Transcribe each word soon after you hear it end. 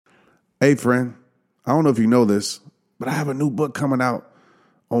Hey, friend, I don't know if you know this, but I have a new book coming out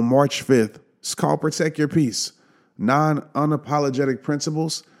on March 5th. It's called Protect Your Peace, 9 Unapologetic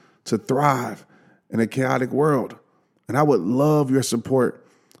Principles to Thrive in a Chaotic World. And I would love your support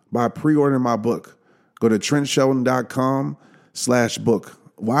by pre-ordering my book. Go to TrentShelton.com/book.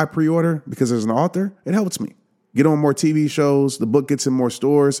 Why pre-order? Because as an author, it helps me. Get on more TV shows, the book gets in more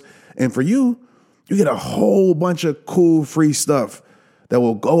stores, and for you, you get a whole bunch of cool free stuff that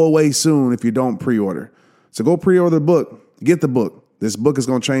will go away soon if you don't pre-order. So go pre-order the book. Get the book. This book is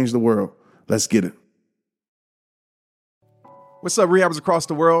going to change the world. Let's get it. What's up, rehabbers across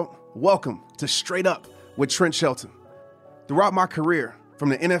the world? Welcome to Straight Up with Trent Shelton. Throughout my career, from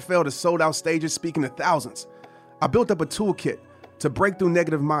the NFL to sold-out stages speaking to thousands, I built up a toolkit to break through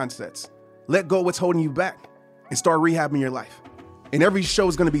negative mindsets, let go of what's holding you back, and start rehabbing your life. And every show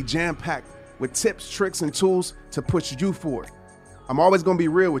is going to be jam-packed with tips, tricks, and tools to push you forward. I'm always going to be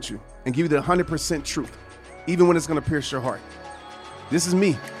real with you and give you the 100% truth, even when it's going to pierce your heart. This is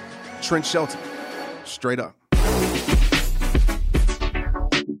me, Trent Shelton, straight up.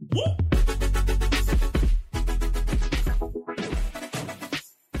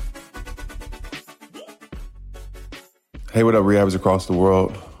 Hey, what up, rehabbers across the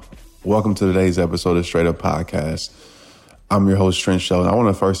world? Welcome to today's episode of Straight Up Podcast. I'm your host, Trent Shelton. I want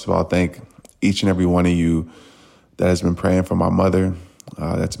to first of all thank each and every one of you that has been praying for my mother,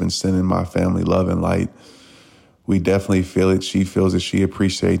 that's been sending my family love and light. We definitely feel it. She feels it. She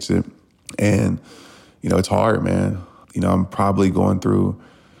appreciates it. And, it's hard, man. I'm probably going through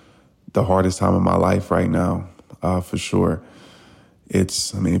the hardest time of my life right now, for sure.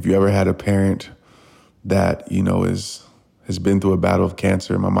 If you ever had a parent that, has been through a battle of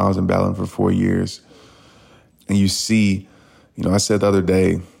cancer. My mom's been battling for 4 years. And you see, I said the other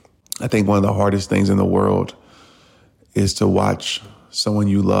day, I think one of the hardest things in the world is to watch someone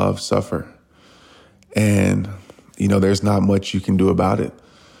you love suffer. And, there's not much you can do about it.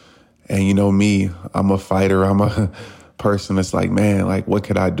 And me, I'm a fighter. I'm a person that's like, man, what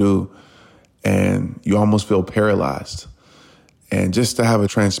could I do? And you almost feel paralyzed. And just to have a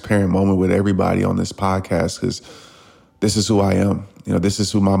transparent moment with everybody on this podcast, because this is who I am. This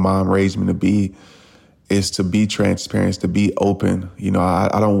is who my mom raised me to be, is to be transparent, to be open.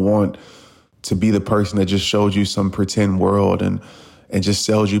 I don't want to be the person that just shows you some pretend world and just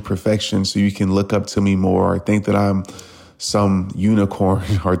sells you perfection so you can look up to me more or think that I'm some unicorn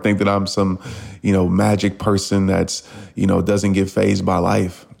or think that I'm some, magic person that's, doesn't get fazed by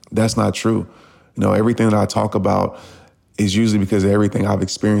life. That's not true. Everything that I talk about is usually because of everything I've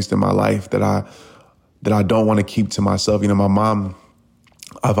experienced in my life that I don't want to keep to myself. My mom,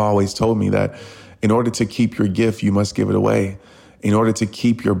 I've always told me that in order to keep your gift, you must give it away. In order to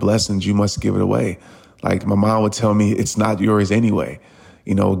keep your blessings, you must give it away. Like my mom would tell me, it's not yours anyway.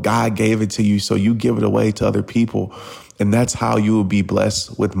 God gave it to you, so you give it away to other people. And that's how you will be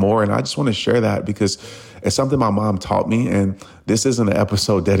blessed with more. And I just want to share that because it's something my mom taught me. And this isn't an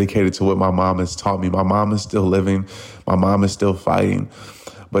episode dedicated to what my mom has taught me. My mom is still living. My mom is still fighting.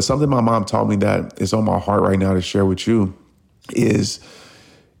 But something my mom taught me that is on my heart right now to share with you is,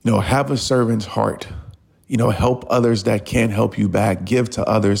 have a servant's heart. Help others that can't help you back. Give to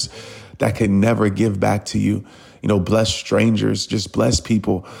others that can never give back to you. Bless strangers. Just bless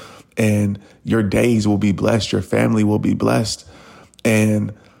people. And your days will be blessed. Your family will be blessed.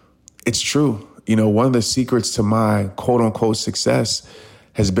 And it's true. One of the secrets to my quote unquote success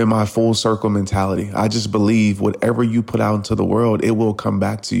has been my full circle mentality. I just believe whatever you put out into the world, it will come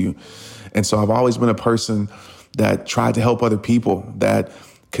back to you. And so I've always been a person that tried to help other people that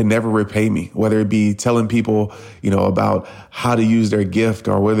could never repay me, whether it be telling people, about how to use their gift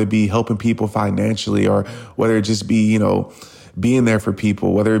or whether it be helping people financially or whether it just be, being there for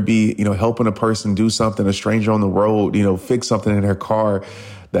people, whether it be, helping a person do something, a stranger on the road, fix something in their car.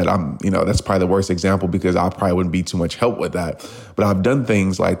 That that's probably the worst example because I probably wouldn't be too much help with that. But I've done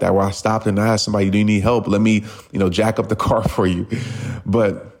things like that where I stopped and asked somebody, do you need help? Let me, jack up the car for you.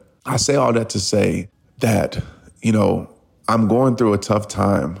 But I say all that to say that, I'm going through a tough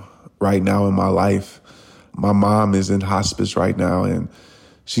time right now in my life. My mom is in hospice right now and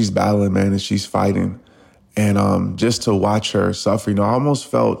she's battling, man, and she's fighting. And just to watch her suffer, I almost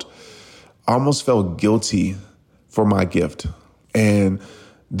felt guilty for my gift. And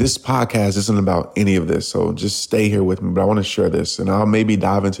this podcast isn't about any of this, so just stay here with me. But I want to share this, and I'll maybe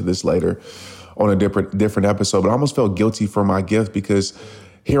dive into this later on a different episode. But I almost felt guilty for my gift because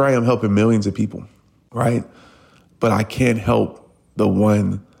here I am helping millions of people, right? But I can't help the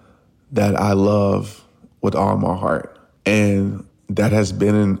one that I love with all my heart. And that has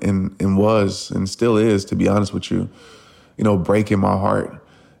been and was and still is, to be honest with you, breaking my heart.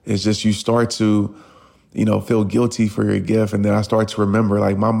 It's just you start to, feel guilty for your gift. And then I start to remember,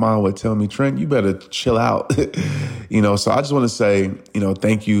 like, my mom would tell me, Trent, you better chill out. So I just want to say,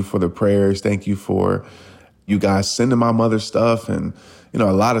 thank you for the prayers. Thank you for you guys sending my mother stuff and, a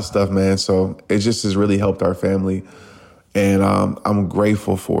lot of stuff, man. So it just has really helped our family. And I'm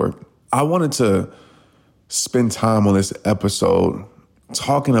grateful for it. I wanted to spend time on this episode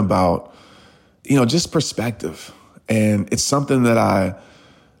talking about, just perspective. And it's something that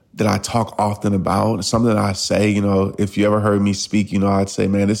I talk often about. It's something that I say, if you ever heard me speak, I'd say,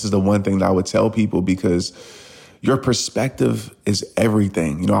 man, this is the one thing that I would tell people, because your perspective is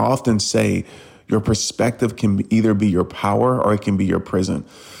everything. I often say your perspective can either be your power or it can be your prison.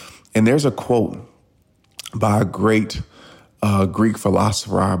 And there's a quote by a great Greek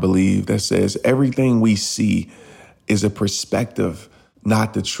philosopher, I believe, that says, everything we see is a perspective,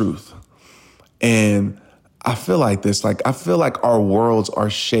 not the truth. And I feel like this, I feel like our worlds are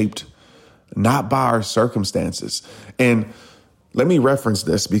shaped not by our circumstances. And let me reference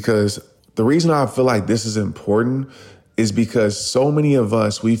this, because the reason I feel like this is important is because so many of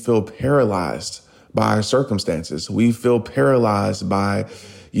us, we feel paralyzed by our circumstances. We feel paralyzed by,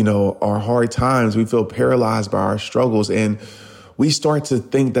 our hard times. We feel paralyzed by our struggles. And we start to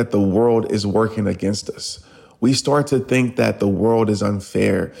think that the world is working against us. We start to think that the world is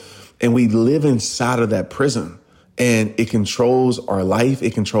unfair. And we live inside of that prison. And it controls our life.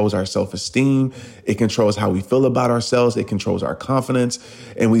 It controls our self-esteem. It controls how we feel about ourselves. It controls our confidence.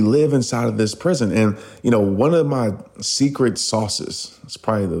 And we live inside of this prison. And, one of my secret sauces, it's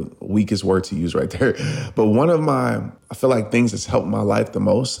probably the weakest word to use right there, but one of I feel like things that's helped my life the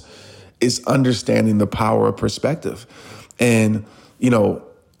most is understanding the power of perspective. And,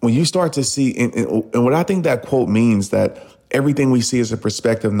 when you start to see, and what I think that quote means, that everything we see is a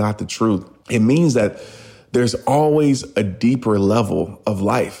perspective, not the truth. It means that there's always a deeper level of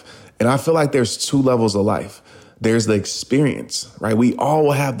life. And I feel like there's two levels of life. There's the experience, right? We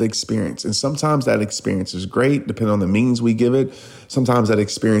all have the experience. And sometimes that experience is great, depending on the means we give it. Sometimes that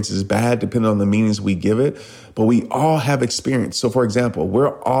experience is bad, depending on the meanings we give it. But we all have experience. So, for example,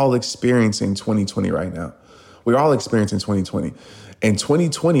 we're all experiencing 2020 right now. We're all experiencing 2020. And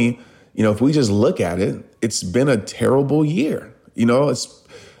 2020, if we just look at it, it's been a terrible year.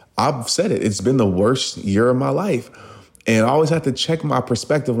 I've said it. It's been the worst year of my life. And I always have to check my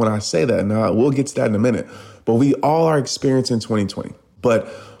perspective when I say that. Now, we'll get to that in a minute. But we all are experiencing 2020. But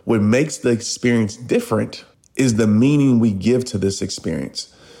what makes the experience different is the meaning we give to this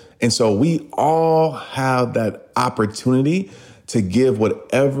experience. And so we all have that opportunity to give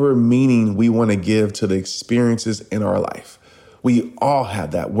whatever meaning we want to give to the experiences in our life. We all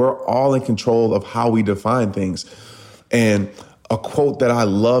have that. We're all in control of how we define things. And a quote that I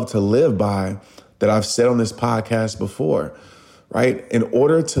love to live by, that I've said on this podcast before, right? In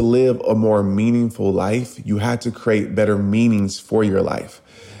order to live a more meaningful life, you have to create better meanings for your life.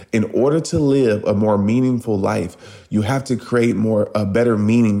 In order to live a more meaningful life, you have to create better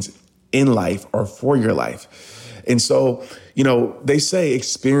meanings in life or for your life. And so, they say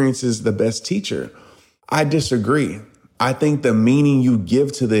experience is the best teacher. I disagree. I think the meaning you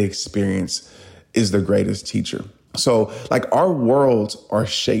give to the experience is the greatest teacher. So, our worlds are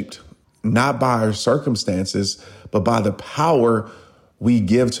shaped not by our circumstances, but by the power we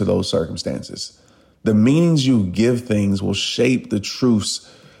give to those circumstances. The meanings you give things will shape the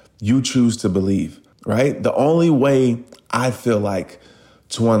truths you choose to believe, right? The only way I feel like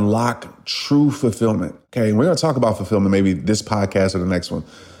to unlock true fulfillment, okay, we're going to talk about fulfillment maybe this podcast or the next one,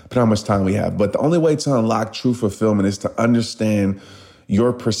 depending on how much time we have. But the only way to unlock true fulfillment is to understand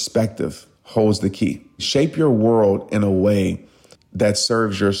your perspective holds the key. Shape your world in a way that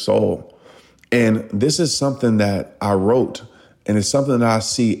serves your soul. And this is something that I wrote, and it's something that I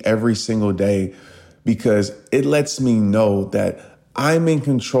see every single day, because it lets me know that I'm in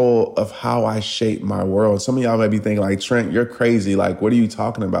control of how I shape my world. Some of y'all might be thinking like, Trent, you're crazy. Like, what are you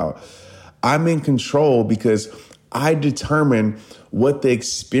talking about? I'm in control because I determine what the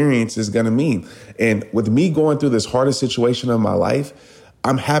experience is going to mean. And with me going through this hardest situation of my life,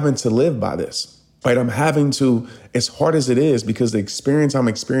 I'm having to live by this, right? I'm having to, as hard as it is, because the experience I'm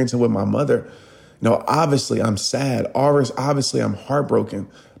experiencing with my mother, obviously I'm sad. Obviously I'm heartbroken,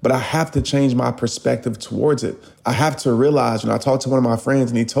 but I have to change my perspective towards it. I have to realize, I talked to one of my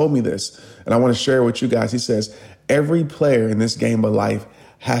friends and he told me this, and I want to share it with you guys. He says, every player in this game of life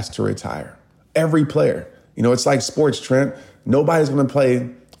has to retire. Every player. It's like sports, Trent. Nobody's going to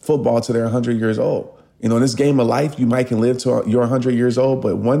play football till they're 100 years old. In this game of life, you might can live till you're 100 years old,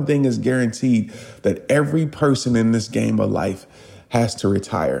 but one thing is guaranteed, that every person in this game of life has to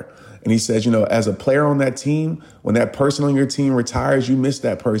retire. And he says, as a player on that team, when that person on your team retires, you miss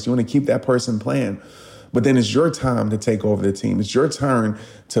that person. You want to keep that person playing. But then it's your time to take over the team. It's your turn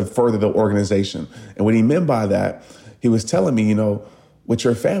to further the organization. And what he meant by that, he was telling me, with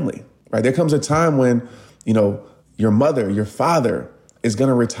your family, right? There comes a time when, your mother, your father is going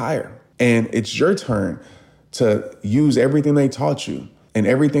to retire. And it's your turn to use everything they taught you and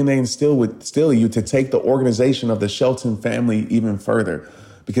everything they instill you to take the organization of the Shelton family even further.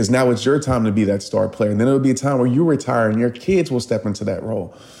 Because now it's your time to be that star player. And then it'll be a time where you retire and your kids will step into that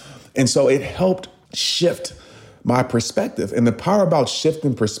role. And so it helped shift my perspective. And the power about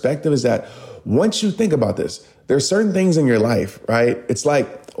shifting perspective is that once you think about this, there's certain things in your life, right? It's like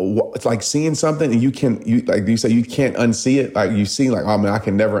seeing something and you can't unsee it. Like you see like, oh man, I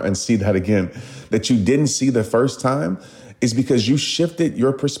can never unsee that again. That you didn't see the first time is because you shifted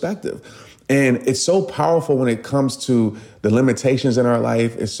your perspective. And it's so powerful when it comes to the limitations in our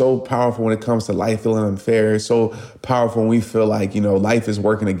life. It's so powerful when it comes to life feeling unfair. It's so powerful when we feel like, life is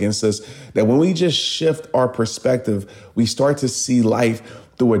working against us, that when we just shift our perspective, we start to see life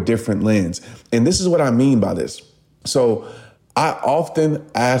through a different lens. And this is what I mean by this. So I often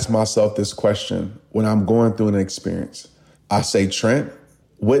ask myself this question when I'm going through an experience. I say, Trent,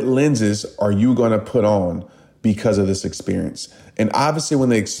 what lenses are you going to put on because of this experience? And obviously when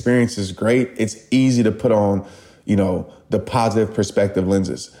the experience is great, it's easy to put on, the positive perspective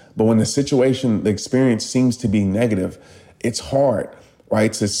lenses. But when the experience seems to be negative, it's hard,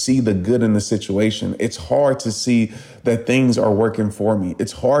 right, to see the good in the situation. It's hard to see that things are working for me.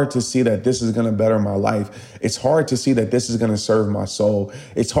 It's hard to see that this is going to better my life. It's hard to see that this is going to serve my soul.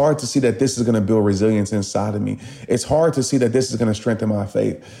 It's hard to see that this is going to build resilience inside of me. It's hard to see that this is going to strengthen my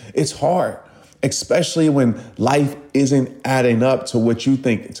faith. It's hard, especially when life isn't adding up to what you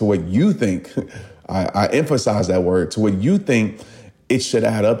think. I emphasize that word, to what you think it should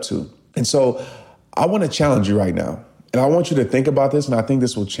add up to. And so I want to challenge you right now. And I want you to think about this, and I think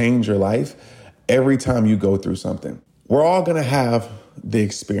this will change your life every time you go through something. We're all going to have the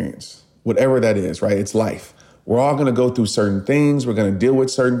experience, whatever that is, right? It's life. We're all going to go through certain things. We're going to deal with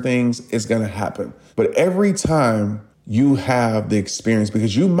certain things. It's going to happen. But every time you have the experience,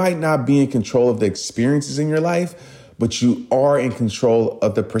 because you might not be in control of the experiences in your life, but you are in control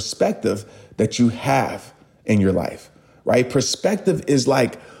of the perspective that you have in your life, right? Perspective is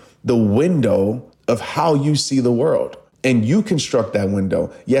like the window of how you see the world, and you construct that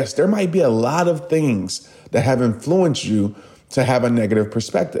window. Yes, there might be a lot of things that have influenced you to have a negative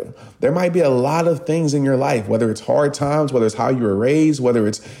perspective. There might be a lot of things in your life, whether it's hard times, whether it's how you were raised, whether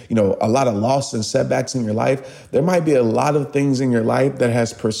it's, a lot of loss and setbacks in your life. There might be a lot of things in your life that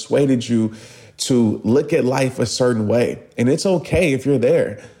has persuaded you to look at life a certain way. And it's okay if you're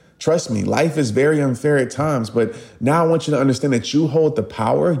there. Trust me, life is very unfair at times, but now I want you to understand that you hold the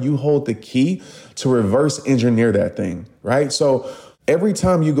power, you hold the key to reverse engineer that thing, right? So every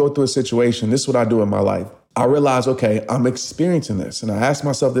time you go through a situation, this is what I do in my life. I realize, okay, I'm experiencing this. And I ask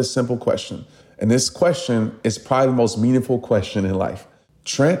myself this simple question. And this question is probably the most meaningful question in life.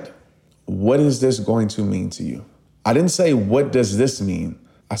 Trent, what is this going to mean to you? I didn't say, what does this mean?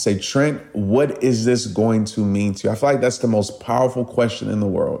 I say, Trent, what is this going to mean to you? I feel like that's the most powerful question in the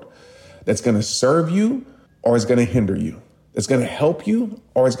world. That's going to serve you or it's going to hinder you. It's going to help you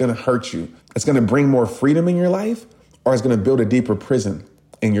or it's going to hurt you. It's going to bring more freedom in your life or it's going to build a deeper prison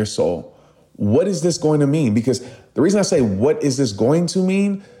in your soul. What is this going to mean? Because the reason I say, what is this going to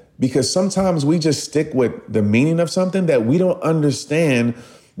mean? Because sometimes we just stick with the meaning of something that we don't understand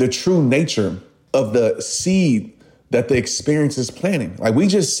the true nature of the seed that the experience is planting. Like we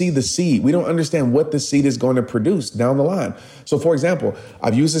just see the seed. We don't understand what the seed is going to produce down the line. So for example,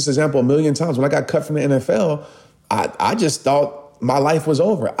 I've used this example a million times. When I got cut from the NFL, I just thought my life was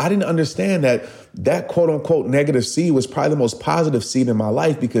over. I didn't understand that quote unquote negative seed was probably the most positive seed in my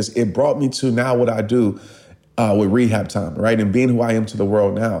life because it brought me to now what I do with rehab time, right? And being who I am to the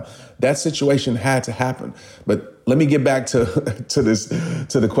world now. That situation had to happen. But let me get back to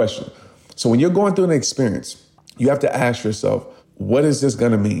the question. So when you're going through an experience, you have to ask yourself, what is this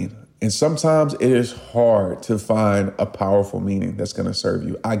going to mean? And sometimes it is hard to find a powerful meaning that's going to serve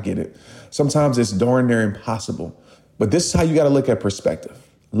you. I get it. Sometimes it's darn near impossible. But this is how you got to look at perspective.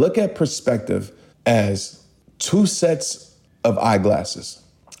 Look at perspective as two sets of eyeglasses,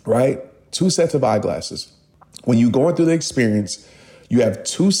 right? Two sets of eyeglasses. When you're going through the experience, you have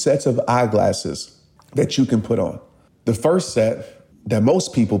two sets of eyeglasses that you can put on. The first set that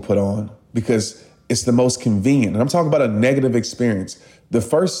most people put on because it's the most convenient. And I'm talking about a negative experience. The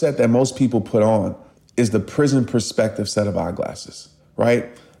first set that most people put on is the prison perspective set of eyeglasses, right?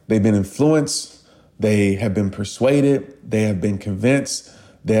 They've been influenced. They have been persuaded. They have been convinced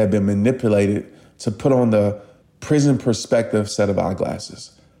they have been manipulated to put on the prison perspective set of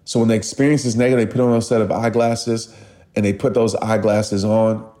eyeglasses. So when the experience is negative, they put on a set of eyeglasses and they put those eyeglasses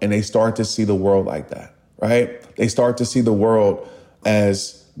on and they start to see the world like that, right? They start to see the world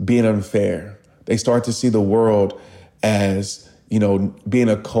as being unfair. They start to see the world as, being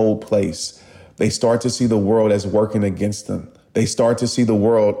a cold place. They start to see the world as working against them. They start to see the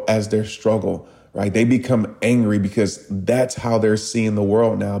world as their struggle, right? They become angry because that's how they're seeing the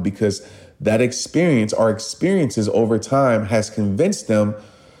world now, because that experience, our experiences over time, has convinced them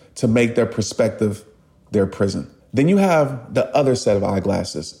to make their perspective their prison. Then you have the other set of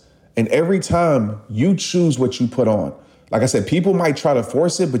eyeglasses. And every time you choose what you put on, like I said, people might try to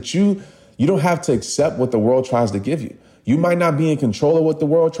force it, but you don't have to accept what the world tries to give you. You might not be in control of what the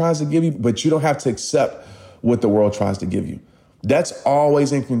world tries to give you, but you don't have to accept what the world tries to give you. That's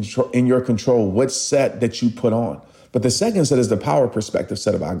always in your control, what set that you put on. But the second set is the power perspective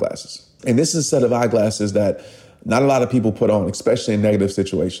set of eyeglasses. And this is a set of eyeglasses that not a lot of people put on, especially in negative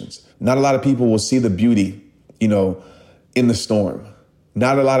situations. Not a lot of people will see the beauty, in the storm.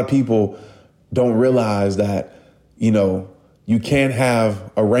 Not a lot of people don't realize that, you can't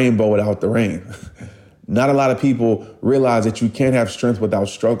have a rainbow without the rain. Not a lot of people realize that you can't have strength without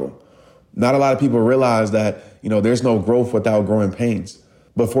struggle. Not a lot of people realize that, there's no growth without growing pains.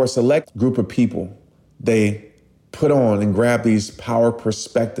 But for a select group of people, they put on and grab these power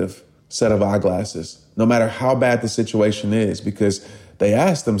perspective set of eyeglasses, no matter how bad the situation is, because they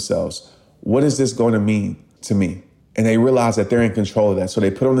ask themselves, what is this going to mean to me? And they realize that they're in control of that. So they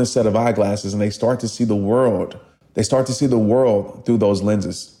put on this set of eyeglasses and they start to see the world. They start to see the world through those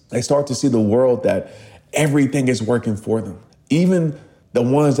lenses. They start to see the world that everything is working for them. Even the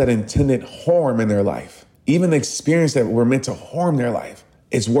ones that intended harm in their life, even the experience that were meant to harm their life,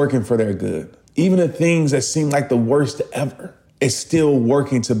 is working for their good. Even the things that seem like the worst ever is still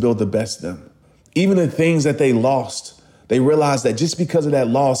working to build the best of them. Even the things that they lost, they realized that just because of that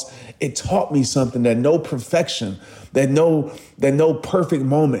loss, it taught me something, that no perfection, that no perfect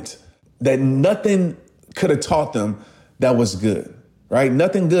moment, that nothing could have taught them that was good, right?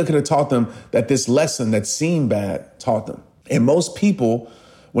 Nothing good could have taught them that this lesson that seemed bad taught them. And most people,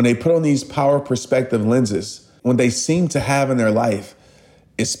 when they put on these power perspective lenses, what they seem to have in their life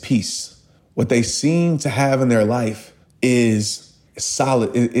is peace. What they seem to have in their life is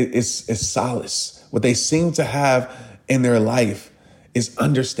solid. It's solace. What they seem to have in their life is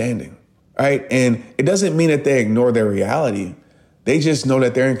understanding, right? And it doesn't mean that they ignore their reality. They just know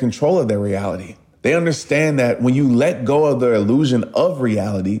that they're in control of their reality. They understand that when you let go of the illusion of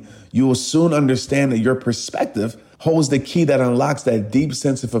reality, you will soon understand that your perspective holds the key that unlocks that deep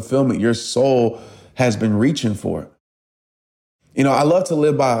sense of fulfillment your soul has been reaching for. I love to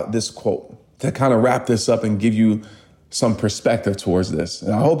live by this quote to kind of wrap this up and give you some perspective towards this.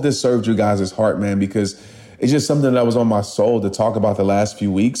 And I hope this served you guys' heart, man, because it's just something that was on my soul to talk about the last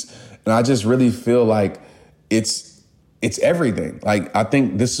few weeks. And I just really feel like it's everything. Like, I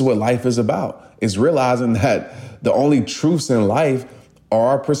think this is what life is about. It's realizing that the only truths in life are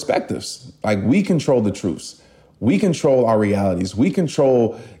our perspectives. Like, we control the truths. We control our realities. We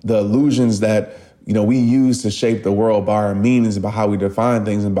control the illusions that, we use to shape the world by our meanings, by how we define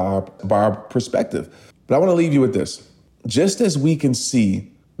things, and by our perspective. But I want to leave you with this. Just as we can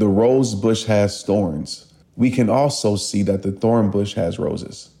see the rose bush has thorns, we can also see that the thorn bush has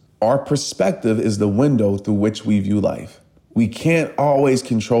roses. Our perspective is the window through which we view life. We can't always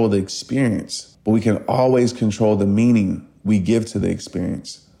control the experience, but we can always control the meaning we give to the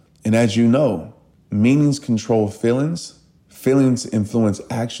experience. And as you know, meanings control feelings, feelings influence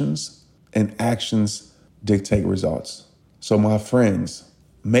actions, and actions dictate results. So my friends,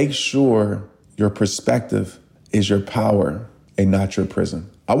 make sure your perspective is your power and not your prison.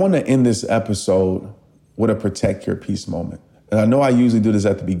 I want to end this episode with a protect your peace moment. And I know I usually do this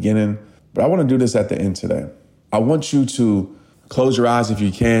at the beginning, but I want to do this at the end today. I want you to close your eyes if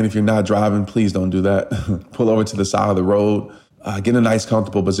you can. If you're not driving, please don't do that. Pull over to the side of the road, get in a nice,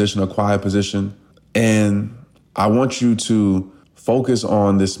 comfortable position, a quiet position. And I want you to focus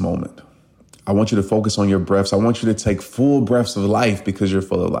on this moment. I want you to focus on your breaths. I want you to take full breaths of life because you're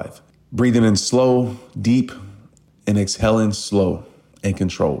full of life. Breathing in slow, deep, and exhaling slow and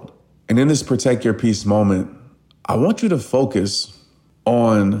controlled. And in this protect your peace moment, I want you to focus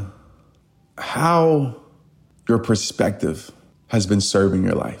on how your perspective has been serving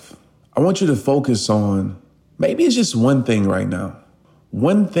your life. I want you to focus on, maybe it's just one thing right now,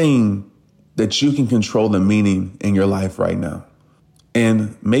 one thing that you can control the meaning in your life right now.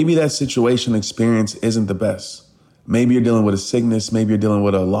 And maybe that situation experience isn't the best. Maybe you're dealing with a sickness. Maybe you're dealing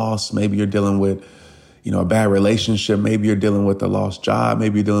with a loss. Maybe you're dealing with, a bad relationship. Maybe you're dealing with a lost job.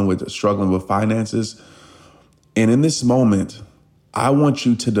 Maybe you're dealing with struggling with finances. And in this moment, I want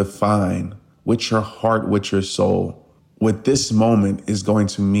you to define with your heart, with your soul, what this moment is going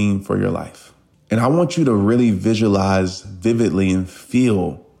to mean for your life. And I want you to really visualize vividly and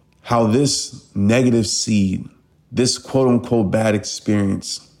feel how this negative seed, this quote unquote bad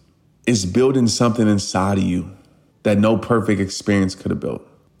experience, is building something inside of you that no perfect experience could have built.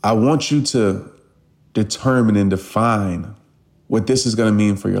 I want you to determine and define what this is going to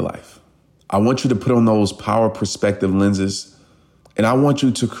mean for your life. I want you to put on those power perspective lenses, and I want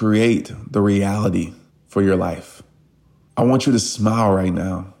you to create the reality for your life. I want you to smile right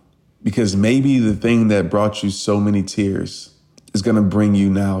now, because maybe the thing that brought you so many tears is going to bring you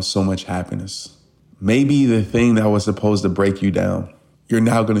now so much happiness. Maybe the thing that was supposed to break you down, you're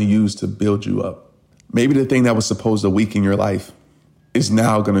now going to use to build you up. Maybe the thing that was supposed to weaken your life is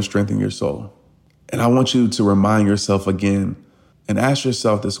now going to strengthen your soul. And I want you to remind yourself again and ask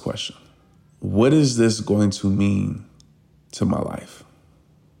yourself this question: what is this going to mean to my life?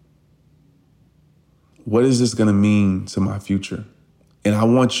 What is this going to mean to my future? And I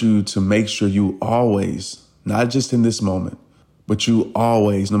want you to make sure you always, not just in this moment, but you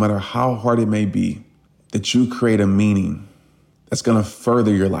always, no matter how hard it may be, that you create a meaning that's going to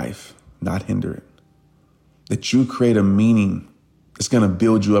further your life, not hinder it. That you create a meaning that's going to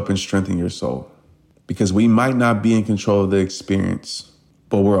build you up and strengthen your soul. Because we might not be in control of the experience,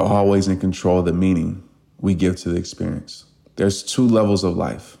 but we're always in control of the meaning we give to the experience. There's two levels of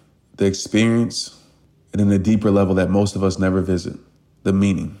life: the experience, and then the deeper level that most of us never visit, the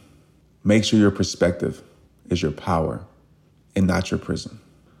meaning. Make sure your perspective is your power and not your prison.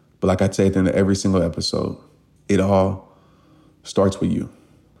 But like I say at the end of every single episode, it all starts with you.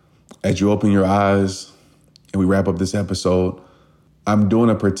 As you open your eyes and we wrap up this episode, I'm doing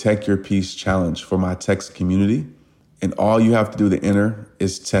a Protect Your Peace challenge for my text community. And all you have to do to enter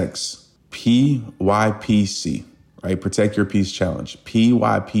is text PYPC, right? Protect Your Peace challenge,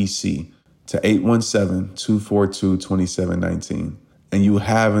 PYPC, to 817-242-2719. And you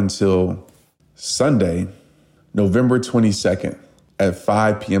have until Sunday, November 22nd at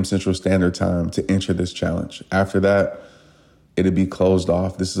 5 p.m. Central Standard Time to enter this challenge. After that, it'll be closed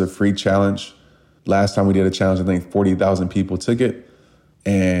off. This is a free challenge. Last time we did a challenge, I think 40,000 people took it.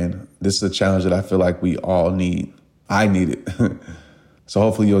 And this is a challenge that I feel like we all need. I need it. So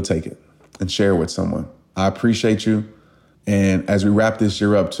hopefully you'll take it and share it with someone. I appreciate you. And as we wrap this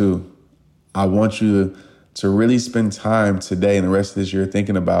year up too, I want you to really spend time today and the rest of this year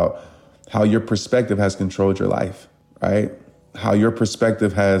thinking about how your perspective has controlled your life, right? How your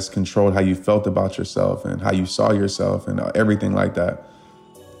perspective has controlled how you felt about yourself and how you saw yourself and everything like that.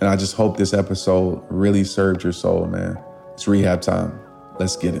 And I just hope this episode really served your soul, man. It's rehab time.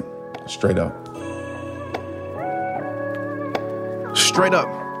 Let's get it. Straight Up. Straight Up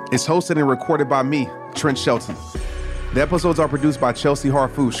is hosted and recorded by me, Trent Shelton. The episodes are produced by Chelsea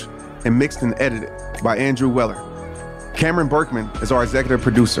Harfouche and mixed and edited by Andrew Weller. Cameron Berkman is our executive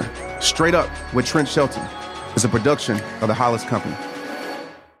producer. Straight Up with Trent Shelton is a production of the Hollis Company.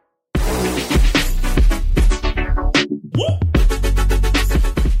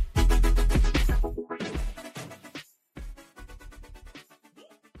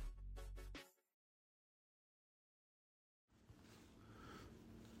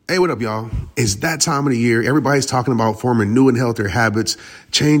 Hey, what up, y'all? It's that time of the year. Everybody's talking about forming new and healthier habits.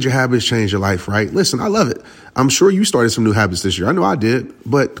 Change your habits, change your life, right? Listen, I love it. I'm sure you started some new habits this year. I know I did.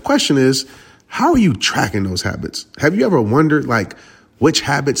 But the question is, how are you tracking those habits? Have you ever wondered, which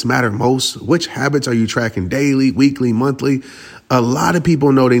habits matter most? Which habits are you tracking daily, weekly, monthly? A lot of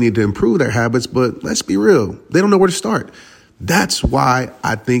people know they need to improve their habits, but let's be real. They don't know where to start. That's why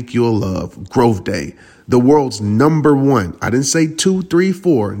I think you'll love Growth Day, the world's number one, I didn't say 2, 3,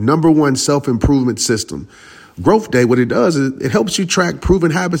 4, number one self-improvement system. Growth Day, what it does is it helps you track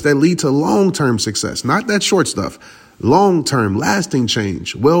proven habits that lead to long-term success, not that short stuff. Long-term, lasting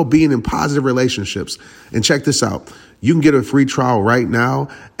change, well-being, and positive relationships. And check this out. You can get a free trial right now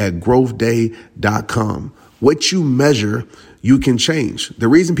at growthday.com. What you measure, you can change. The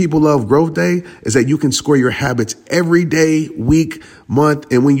reason people love Growth Day is that you can score your habits every day, week, month.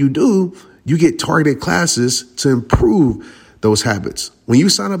 And when you do, you get targeted classes to improve those habits. When you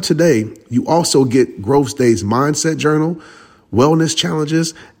sign up today, you also get Growth Day's mindset journal, wellness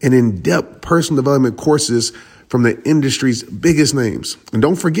challenges, and in-depth personal development courses from the industry's biggest names. And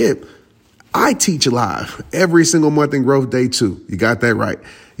don't forget, I teach live every single month in Growth Day too. You got that right.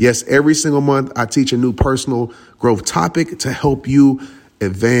 Yes, every single month I teach a new personal growth topic to help you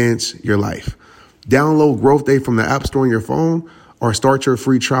advance your life. Download Growth Day from the App Store on your phone or start your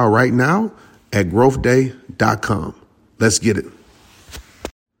free trial right now at growthday.com. Let's get it.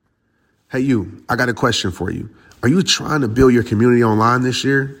 Hey, you, I got a question for you. Are you trying to build your community online this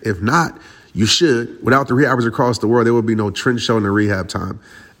year? If not, you should. Without the rehabbers across the world, there would be no Trent Shelton in rehab time.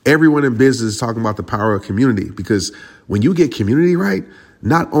 Everyone in business is talking about the power of community, because when you get community right,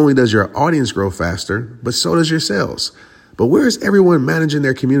 not only does your audience grow faster, but so does your sales. But where is everyone managing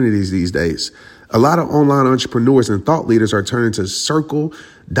their communities these days? A lot of online entrepreneurs and thought leaders are turning to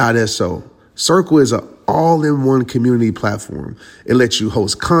Circle.so. Circle is an all-in-one community platform. It lets you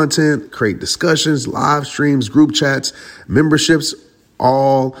host content, create discussions, live streams, group chats, memberships,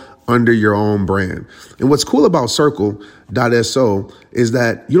 all under your own brand. And what's cool about Circle.so is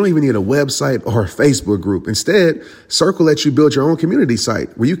that you don't even need a website or a Facebook group. Instead, Circle lets you build your own community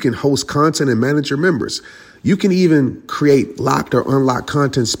site where you can host content and manage your members. You can even create locked or unlocked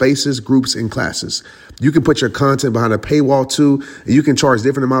content spaces, groups, and classes. You can put your content behind a paywall too, and you can charge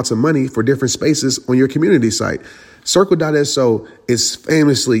different amounts of money for different spaces on your community site. Circle.so is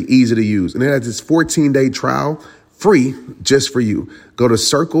famously easy to use, and it has its 14-day trial free just for you. Go to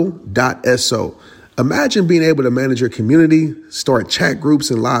Circle.so. Imagine being able to manage your community, start chat groups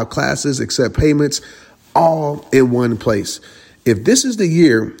and live classes, accept payments, all in one place. If this is the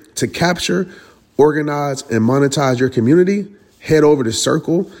year to capture, organize, and monetize your community, head over to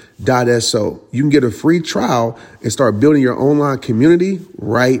Circle.so. You can get a free trial and start building your online community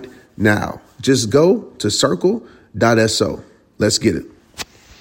right now. Just go to Circle.so. Let's get it.